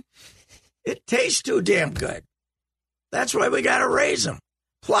chicken, it tastes too damn good. That's why we got to raise them.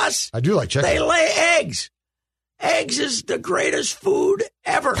 Plus, I do like chicken. They lay eggs. Eggs is the greatest food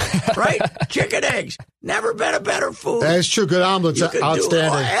ever, right? Chicken eggs. Never been a better food. That's true. Good omelets, outstanding.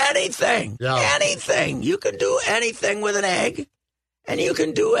 Do anything. Yeah. Anything. You can do anything with an egg, and you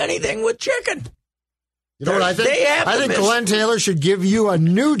can do anything with chicken. You know what I think? I think Glenn Taylor should give you a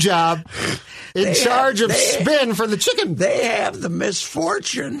new job in charge of spin for the chicken. They have the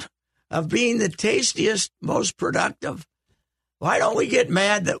misfortune of being the tastiest, most productive. Why don't we get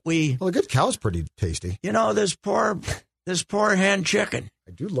mad that we... Well, a good cow's pretty tasty. You know, this poor hen chicken.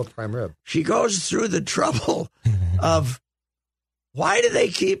 I do love prime rib. She goes through the trouble of, why do they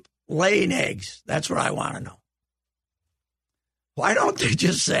keep laying eggs? That's what I want to know. Why don't they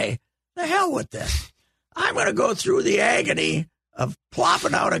just say, the hell with this? I'm going to go through the agony of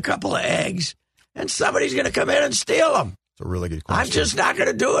plopping out a couple of eggs, and somebody's going to come in and steal them. It's a really good question. I'm just not going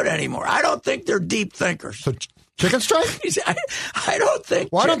to do it anymore. I don't think they're deep thinkers. So chicken strike? I don't think.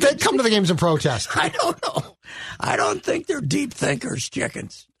 Why don't they come to the games and protest? I don't know. I don't think they're deep thinkers,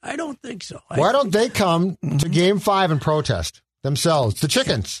 chickens. I don't think so. Why don't they come to Game 5 and protest themselves, the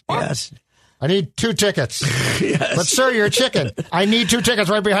chickens? Yes. I need 2 tickets. Yes. But, sir, you're a chicken. I need 2 tickets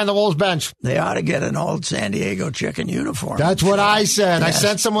right behind the Wolves bench. They ought to get an old San Diego chicken uniform. That's what I said. Yes. I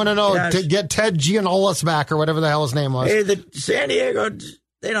sent someone a note to get Ted Gianolis back or whatever the hell his name was. Hey, the San Diego,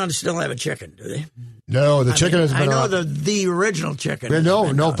 they don't still have a chicken, do they? No, the chicken has been I know around. the original chicken.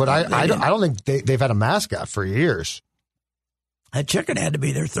 But I don't think they've had a mascot for years. That chicken had to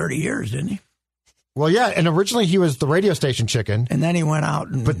be there 30 years, didn't he? Well, yeah, and originally he was the radio station chicken. And then he went out.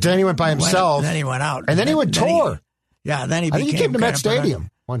 But then he went by himself. Then he went out. And then he went tour. Then he I think he came to Met Stadium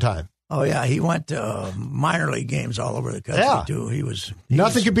one time. Oh, yeah, he went to minor league games all over the country, too.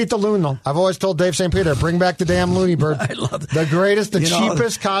 Nothing could beat the loon, though. I've always told Dave St. Peter, bring back the damn Looney Bird. I love it. The greatest,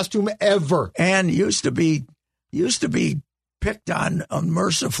 cheapest costume ever. And used to be picked on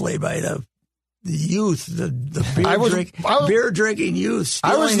unmercifully by the youth, the beer drinking youth,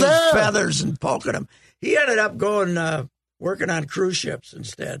 stealing his feathers and poking them. He ended up going working on cruise ships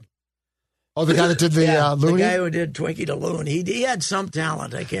instead. Oh, the guy that did the Looney? The guy who did Twinkie the Loon. He had some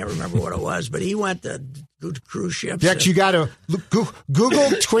talent. I can't remember what it was, but he went to cruise ships. Dex, you got to Google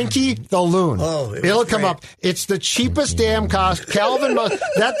Twinkie the Loon. Oh, it'll come up. It's the cheapest damn cost. Calvin,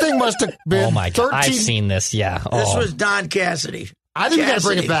 that thing must have been Oh, my God. 13. I've seen this, yeah. Oh. This was Don Cassidy. I think you got to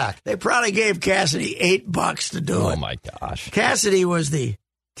bring it back. They probably gave Cassidy $8 to do it. Oh, my gosh. Cassidy was the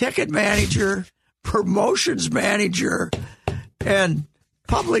ticket manager, promotions manager, and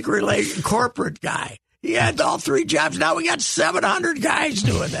public relation corporate guy. He had all 3 jobs. Now we got 700 guys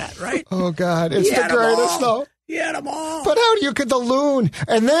doing that, right? Oh, God. It's the greatest, though. He had them all. But how do you get the loon?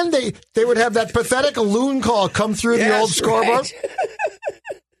 And then they would have that pathetic loon call come through the old scoreboard.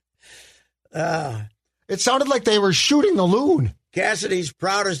 Right. It sounded like they were shooting the loon. Cassidy's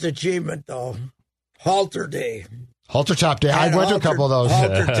proudest achievement, though, Halter Day. Halter Top Day. I went to a couple of those.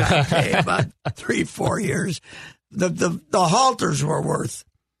 Halter Top Day, about 3-4 years. The halters were worth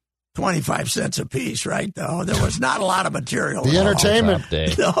 25 cents a piece, right? Though there was not a lot of material. The entertainment.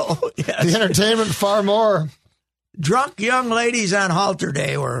 No, yes. The entertainment far more. Drunk young ladies on Halter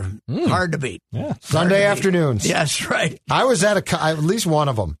Day were hard to beat. Yeah. Sunday afternoons. Yes, right. I was at at least one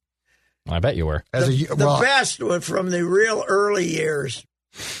of them. I bet you were. The best was from the real early years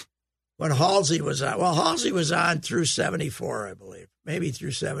when Halsey was on. Well, Halsey was on through 74, I believe, maybe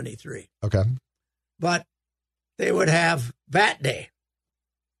through 73. Okay. But they would have Bat Day.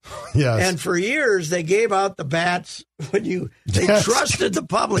 Yes. And for years, they gave out the bats they trusted the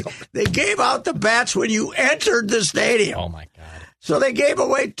public. They gave out the bats when you entered the stadium. Oh, my God. So they gave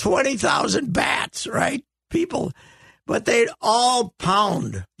away 20,000 bats, right? People, but they'd all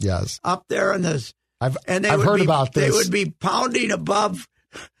pound. Yes. Up there in this. I've heard about this. They would be pounding above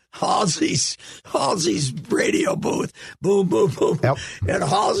Halsey's radio booth. Boom, boom, boom. Yep. And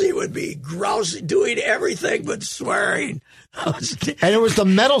Halsey would be grousing, doing everything but swearing. And it was the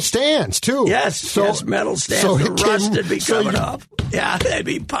metal stands, too. Yes, metal stands. So the rust would be coming up. Yeah, they'd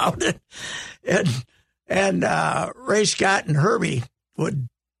be pounding. And Ray Scott and Herbie would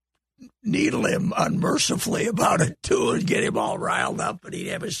needle him unmercifully about it, too, and get him all riled up, and he'd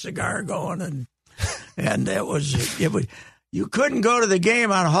have his cigar going. And it was you couldn't go to the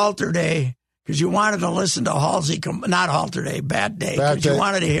game on Halter Day because you wanted to listen to Halsey, not Halter Day, Bat Day, because you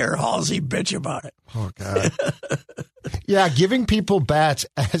wanted to hear Halsey bitch about it. Oh, God. Yeah, giving people bats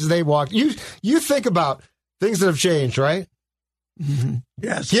as they walk. You think about things that have changed, right? Mm-hmm.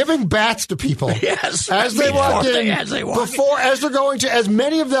 Yes. Giving bats to people. Yes. As they walk in. As they're going to, as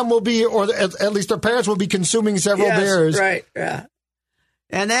many of them will be, or at least their parents will be consuming several beers. Right, yeah.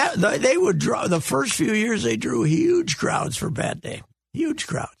 And they would draw, the first few years, they drew huge crowds for Bat Day. Huge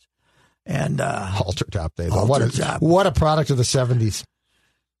crowds. And Halter Top Day. What a product of the 70s.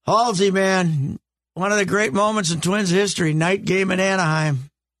 Halsey, man, one of the great moments in Twins history, night game in Anaheim.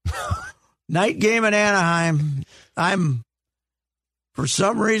 Night game in Anaheim. I'm, for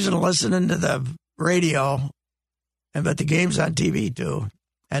some reason, listening to the radio, but the game's on TV too.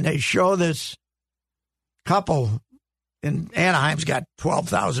 And they show this couple in Anaheim's got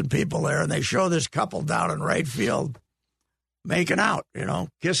 12,000 people there, and they show this couple down in right field making out,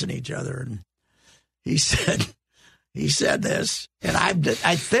 kissing each other. And he said this, and I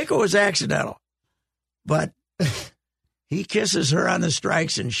think it was accidental, but he kisses her on the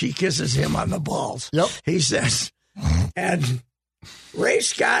strikes and she kisses him on the balls. Yep. He says, and Ray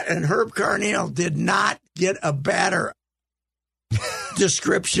Scott and Herb Carneal did not get a batter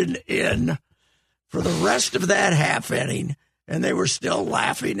description in for the rest of that half inning, and they were still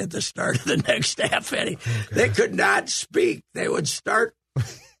laughing at the start of the next half inning. Okay. They could not speak. They would start,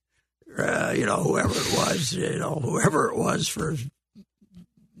 whoever it was for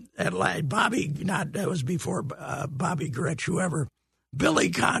Bobby, that was before Bobby Gritch, whoever,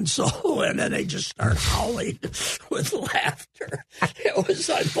 Billy Console, and then they just start howling with laughter. It was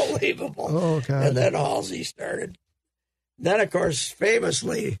unbelievable. Oh, God. And then Halsey started. Then, of course,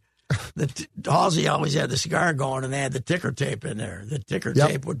 famously, Halsey always had the cigar going, and they had the ticker tape in there. The ticker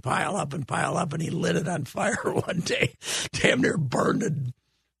tape would pile up, and he lit it on fire one day. Damn near burned him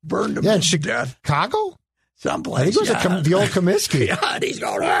to death. Chicago? Someplace. I think it was the old Comiskey. Yeah, and he's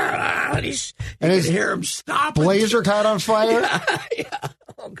going, and you can hear him stopping. Blazer caught on fire? Yeah.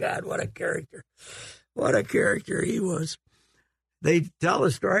 Oh, God, what a character. What a character he was. They tell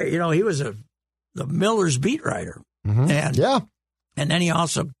the story, he was the Millers beat writer. Mm-hmm. And then he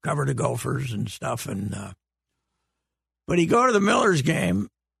also covered the Gophers and stuff. But he'd go to the Millers game,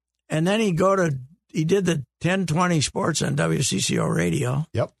 and then he did the 1020 sports on WCCO radio.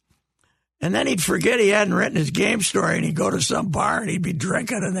 Yep. And then he'd forget he hadn't written his game story, and he'd go to some bar, and he'd be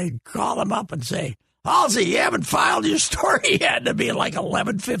drinking, and they'd call him up and say, Halsey, you haven't filed your story yet. It'd be like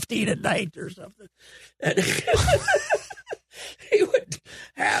 11:15 at night or something. And he would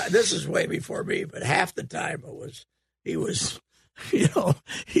this is way before me, but half the time he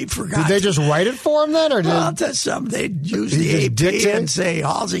forgot. Did they just write it for him then? Or I'll tell you something. They'd use the AP and say,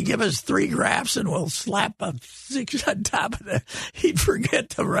 Halsey, give us 3 graphs and we'll slap a 6 on top of that. He'd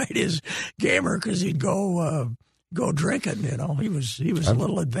forget to write his gamer because he'd go drinking, He was a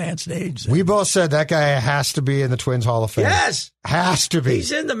little advanced age. We both said that guy has to be in the Twins Hall of Fame. Yes. Has to be.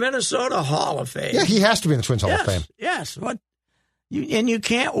 He's in the Minnesota Hall of Fame. Yeah, he has to be in the Twins Hall of Fame. Yes. You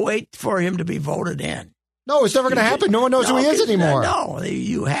can't wait for him to be voted in. No, it's never going to happen. No one knows who he is anymore. No,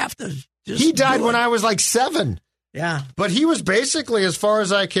 you have to just He died when I was like 7. Yeah. But he was basically, as far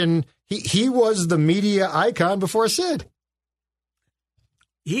as I can, he was the media icon before Sid.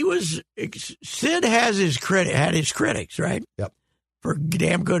 Sid had his critics, right? Yep. For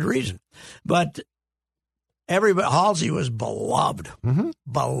damn good reason. But Halsey was beloved. Mm-hmm.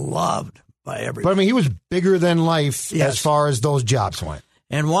 Beloved by everybody. But he was bigger than life as far as those jobs went.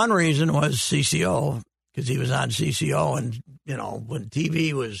 And one reason was CCO, because he was on CCO, and when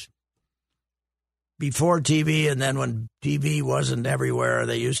TV was before TV, and then when TV wasn't everywhere,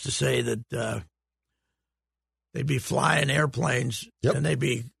 they used to say that they'd be flying airplanes, and they'd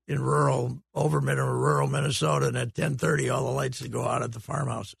be in rural Minnesota, and at 10:30, all the lights would go out at the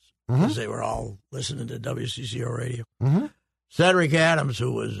farmhouses because they were all listening to WCCO radio. Mm-hmm. Cedric Adams,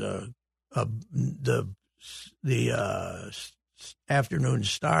 who was the Afternoon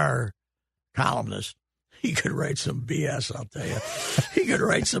Star columnist, he could write some BS, I'll tell you. He could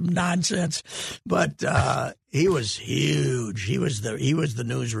write some nonsense, but he was huge. He was the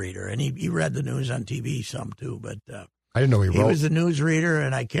newsreader, and he read the news on TV some too. But I didn't know he wrote. He was the newsreader,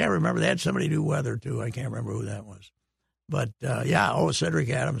 and I can't remember. They had somebody do weather too. I can't remember who that was. But Cedric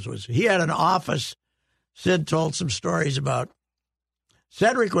Adams was. He had an office. Sid told some stories about.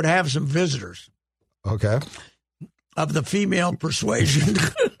 Cedric would have some visitors. Okay. Of the female persuasion.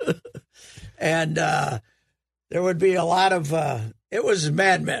 And there would be a lot of it was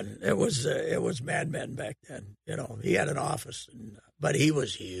Mad Men. It was Mad Men back then. He had an office, but he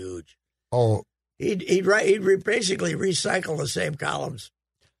was huge. Oh, he'd basically recycle the same columns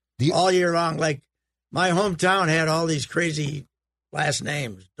all year long. Like my hometown had all these crazy last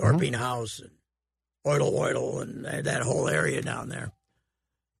names: Dorping House and Oidle, and that whole area down there.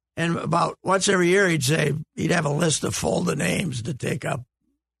 And about once every year, he'd have a list of folder names to take up,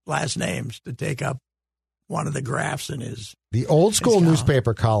 last names to take up one of the graphs in his. The old school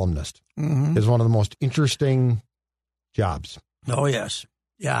newspaper columnist is one of the most interesting jobs. Oh yes,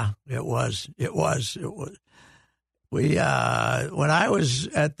 yeah, it was. We when I was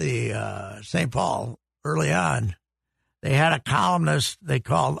at the St. Paul early on, they had a columnist they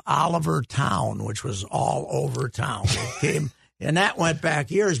called Oliver Town, which was all over town. It came. And that went back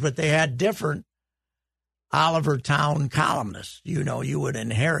years, but they had different Oliver Town columnists. You know, you would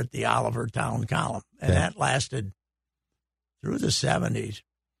inherit the Oliver Town column. And that lasted through the 70s.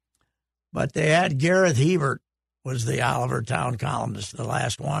 But they had Gareth Hebert was the Oliver Town columnist, the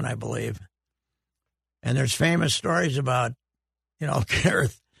last one, I believe. And there's famous stories about, you know,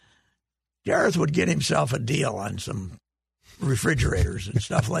 Gareth would get himself a deal on some refrigerators and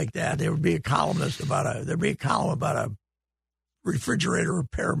stuff like that. There would be a column about a refrigerator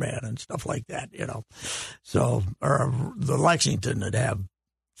repairman and stuff like that, you know. So, or the Lexington would have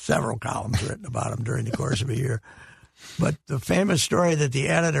several columns written about him during the course of a year. But the famous story that the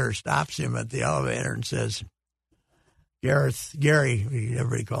editor stops him at the elevator and says, Gary,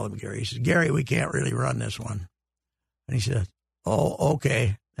 everybody called him Gary. He says, Gary, we can't really run this one. And he said, oh,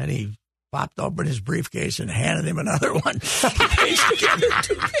 okay. And he popped open his briefcase and handed him another one.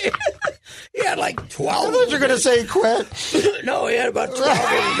 He had like 12. I thought you were going to say quit. No, he had about 12 of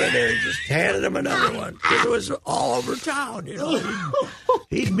them in there. He just handed him another one. Because it was all over town, you know.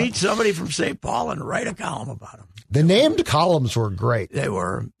 He'd meet somebody from St. Paul and write a column about him. The named columns were great. They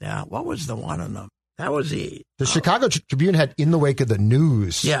were, yeah. What was the one in them? That was the Chicago Tribune had In the Wake of the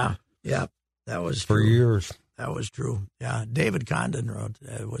News. Yeah. That was for true. years. That was true. Yeah, David Condon wrote.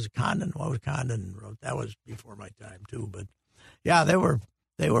 Was it Condon? What was Condon wrote? That was before my time too. But yeah, they were.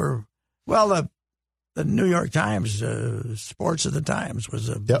 Well, the New York Times, Sports of the Times was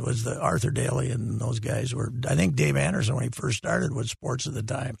the Arthur Daly and those guys were. I think Dave Anderson when he first started was Sports of the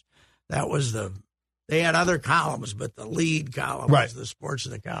Times. That was They had other columns, but the lead column was the Sports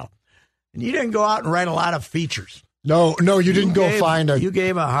of the column. And you didn't go out and write a lot of features. No, you didn't go find a. You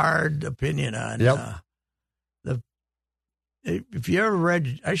gave a hard opinion on. If you ever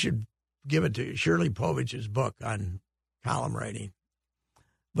read, I should give it to you, Shirley Povich's book on column writing.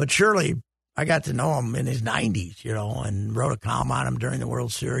 But Shirley, I got to know him in his 90s, you know, and wrote a column on him during the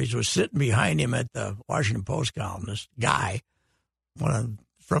World Series. Was sitting behind him at the Washington Post columnist guy,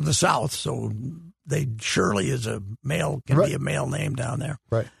 from the South. So Shirley is a male, can be a male name down there.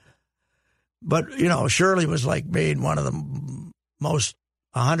 Right. But, you know, Shirley was like made one of the most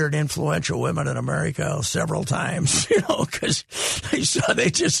 100 influential women in America several times, you know, because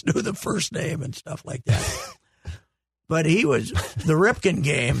they just knew the first name and stuff like that. But he was, the Ripken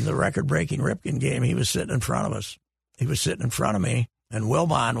game, the record-breaking Ripken game, he was sitting in front of us. He was sitting in front of me, and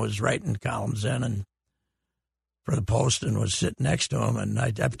Wilbon was writing columns in and for the Post and was sitting next to him. And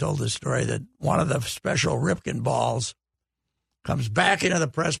I've told this story that one of the special Ripken balls comes back into the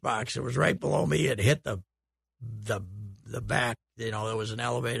press box. It was right below me. It hit the back. You know, there was an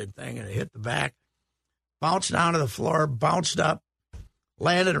elevated thing, and it hit the back, bounced down to the floor, bounced up,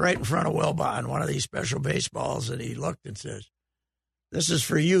 landed right in front of Wilbon, one of these special baseballs, and he looked and says, "This is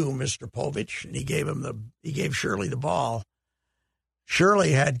for you, Mr. Povich." And he gave Shirley the ball.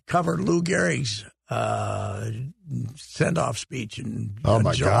 Shirley had covered Lou Gehrig's send-off speech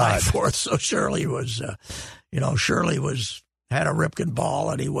on July 4th. So Shirley was, had a Ripken ball,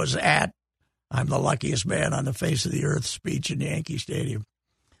 and he was at "I'm the luckiest man on the face of the earth" speech in Yankee Stadium.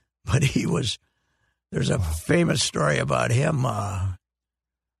 But there's a famous story about him.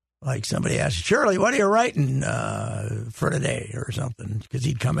 Like somebody asked, "Shirley, what are you writing for today?" or something, because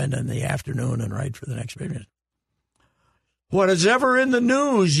he'd come in the afternoon and write for the next paper. "What is ever in the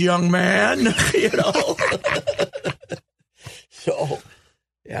news, young man?" You know. So,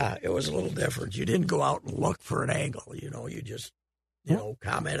 yeah, it was a little different. You didn't go out and look for an angle. You know, you just,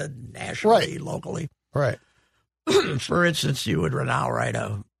 commented nationally, locally. Right. For instance, you would now write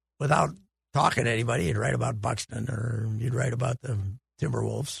without talking to anybody, you'd write about Buxton or you'd write about the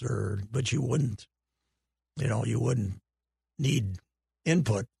Timberwolves, but you wouldn't, you wouldn't need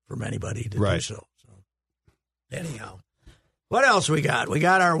input from anybody to do so. So, anyhow, what else we got? We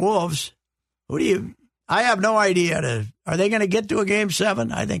got our Wolves. I have no idea. Are they going to get to a Game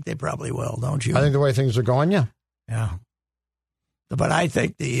 7? I think they probably will, don't you? I think the way things are going, yeah. Yeah. But I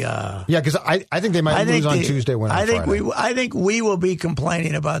think because I think they might lose on Tuesday. I think we will be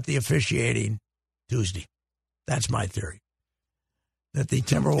complaining about the officiating Tuesday. That's my theory. That the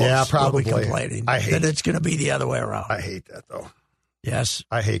Timberwolves will be complaining. That it's going to be the other way around. I hate that, though. Yes.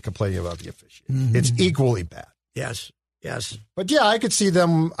 I hate complaining about the officiating. Mm-hmm. It's equally bad. Yes. But, yeah, I could see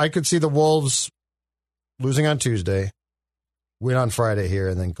the Wolves losing on Tuesday, win on Friday here,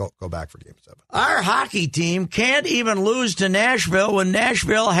 and then go back for Game 7. Our hockey team can't even lose to Nashville when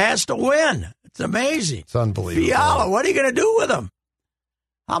Nashville has to win. It's amazing. It's unbelievable. Fiala, what are you going to do with him?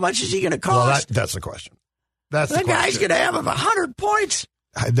 How much is he going to cost? Well, that's the question. That guy's going to have 100 points.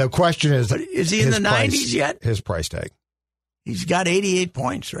 The question is he in the 90s yet? His price tag. He's got 88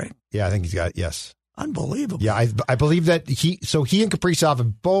 points, right? Yeah, I think he's got, yes. Unbelievable. Yeah, I believe that he and Kaprizov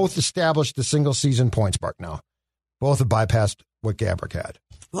have both established the single-season points mark now. Both have bypassed what Gaborik had.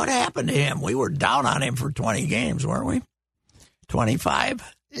 What happened to him? We were down on him for 20 games, weren't we? 25?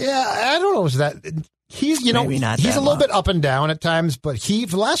 Yeah, I don't know. Is that he's he's a little bit up and down at times, but for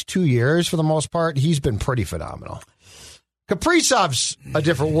the last 2 years, for the most part, he's been pretty phenomenal. Kaprizov's a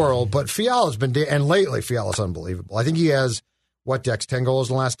different world, but Fiala's been, and lately Fiala's unbelievable. I think he has, Dex, 10 goals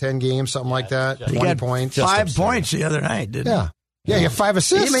in the last 10 games, something like that, 20 points. 5 points the other night, didn't he? Yeah, he had 5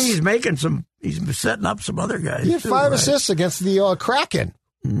 assists. He's setting up some other guys. He had 5 assists against the Kraken.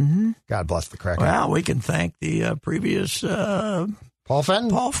 Mm-hmm. God bless the Kraken. Well, we can thank the previous Paul Fenton.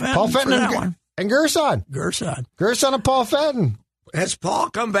 Paul Fenton and Gerson. Gerson and Paul Fenton. Has Paul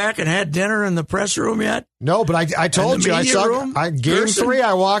come back and had dinner in the press room yet? No, but I told you. Game 3,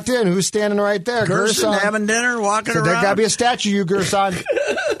 I walked in. Who's standing right there? Gerson having dinner, walking around. There got to be a statue, you Gerson.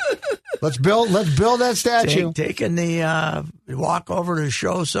 Let's build that statue. Taking the walk over to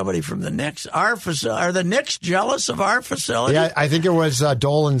show somebody from the Knicks. Our facility. Are the Knicks jealous of our facility? Yeah, I think it was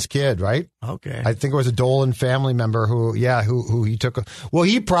Dolan's kid, right? Okay. I think it was a Dolan family member who he took. Well,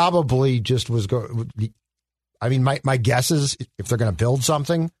 he probably just was going. I mean, my guess is if they're going to build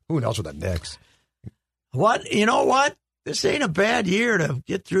something, who knows with the Knicks? You know what? This ain't a bad year to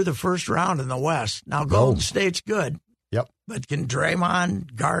get through the first round in the West. Now, Golden State's good. Yep. But can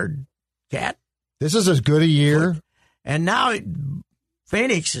Draymond guard Cat? This is as good a year. And now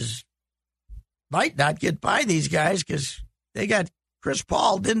Phoenix might not get by these guys because they got Chris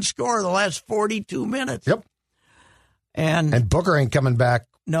Paul didn't score the last 42 minutes. Yep. And Booker ain't coming back.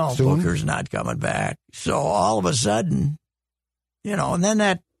 No, soon. Booker's not coming back. So all of a sudden, and then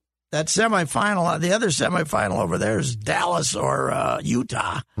that semifinal, the other semifinal over there is Dallas or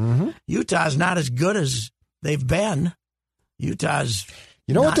Utah. Mm-hmm. Utah's not as good as they've been. Utah's.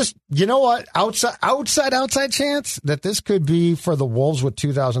 You know what? Outside chance that this could be for the Wolves what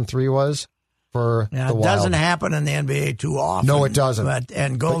 2003 was for the Wild. It doesn't happen in the NBA too often. No, it doesn't. But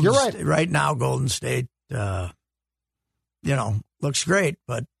you're right. Right now, Golden State, looks great,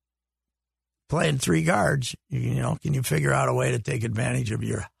 but playing 3 guards, can you figure out a way to take advantage of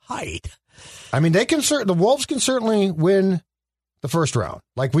your height? I mean, the Wolves can certainly win the first round.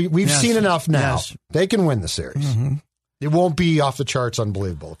 Like we've seen enough now. Yes. They can win the series. Mm-hmm. It won't be off the charts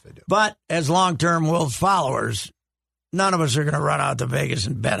unbelievable if they do. But as long-term Wolves followers, none of us are going to run out to Vegas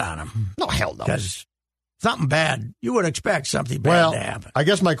and bet on them. No, hell no. Because something bad, you would expect something bad to happen. I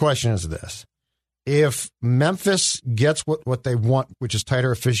guess my question is this. If Memphis gets what they want, which is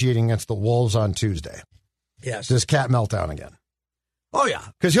tighter officiating against the Wolves on Tuesday, yes, does Cat melt down again? Oh, yeah.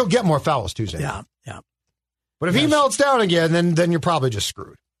 Because he'll get more fouls Tuesday. Yeah. But if he melts down again, then you're probably just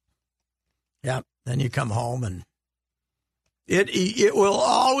screwed. Yeah, then you come home and it will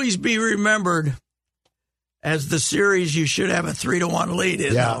always be remembered as the series you should have a 3-1 lead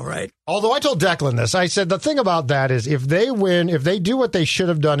in, though, right? Although I told Declan this. I said the thing about that is if they win, if they do what they should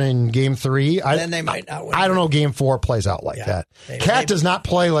have done in Game 3, then they might not win. I don't know Game 4 plays out like that. Cat does not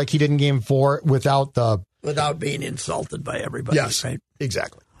play like he did in Game 4 without being insulted by everybody. Yes, right?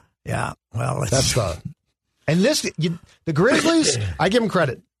 Exactly. Yeah, well, that's the Grizzlies, I give them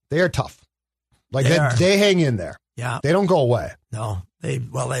credit. They are tough. Like they hang in there. Yeah. They don't go away. No.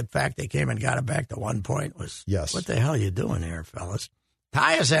 In fact, they came and got it back to 1 point. Yes. What the hell are you doing here, fellas?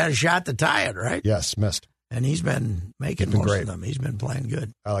 Tyus had a shot to tie it, right? Yes, missed. And he's been making most of them. He's been playing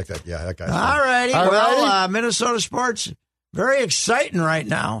good. I like that. Yeah, that guy's all righty. Well, Minnesota sports, very exciting right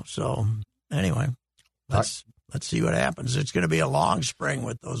now. So, anyway, let's see what happens. It's going to be a long spring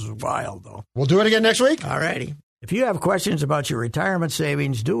with those Wild, though. We'll do it again next week. All righty. If you have questions about your retirement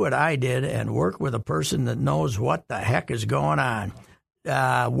savings, do what I did and work with a person that knows what the heck is going on.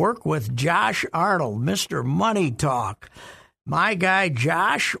 Work with Josh Arnold, Mr. Money Talk. My guy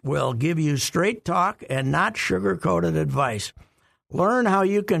Josh will give you straight talk and not sugar-coated advice. Learn how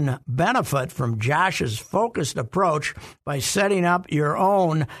you can benefit from Josh's focused approach by setting up your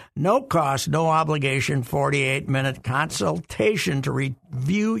own no-cost, no-obligation 48-minute consultation to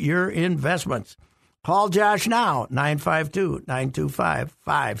review your investments. Call Josh now,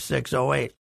 952-925-5608.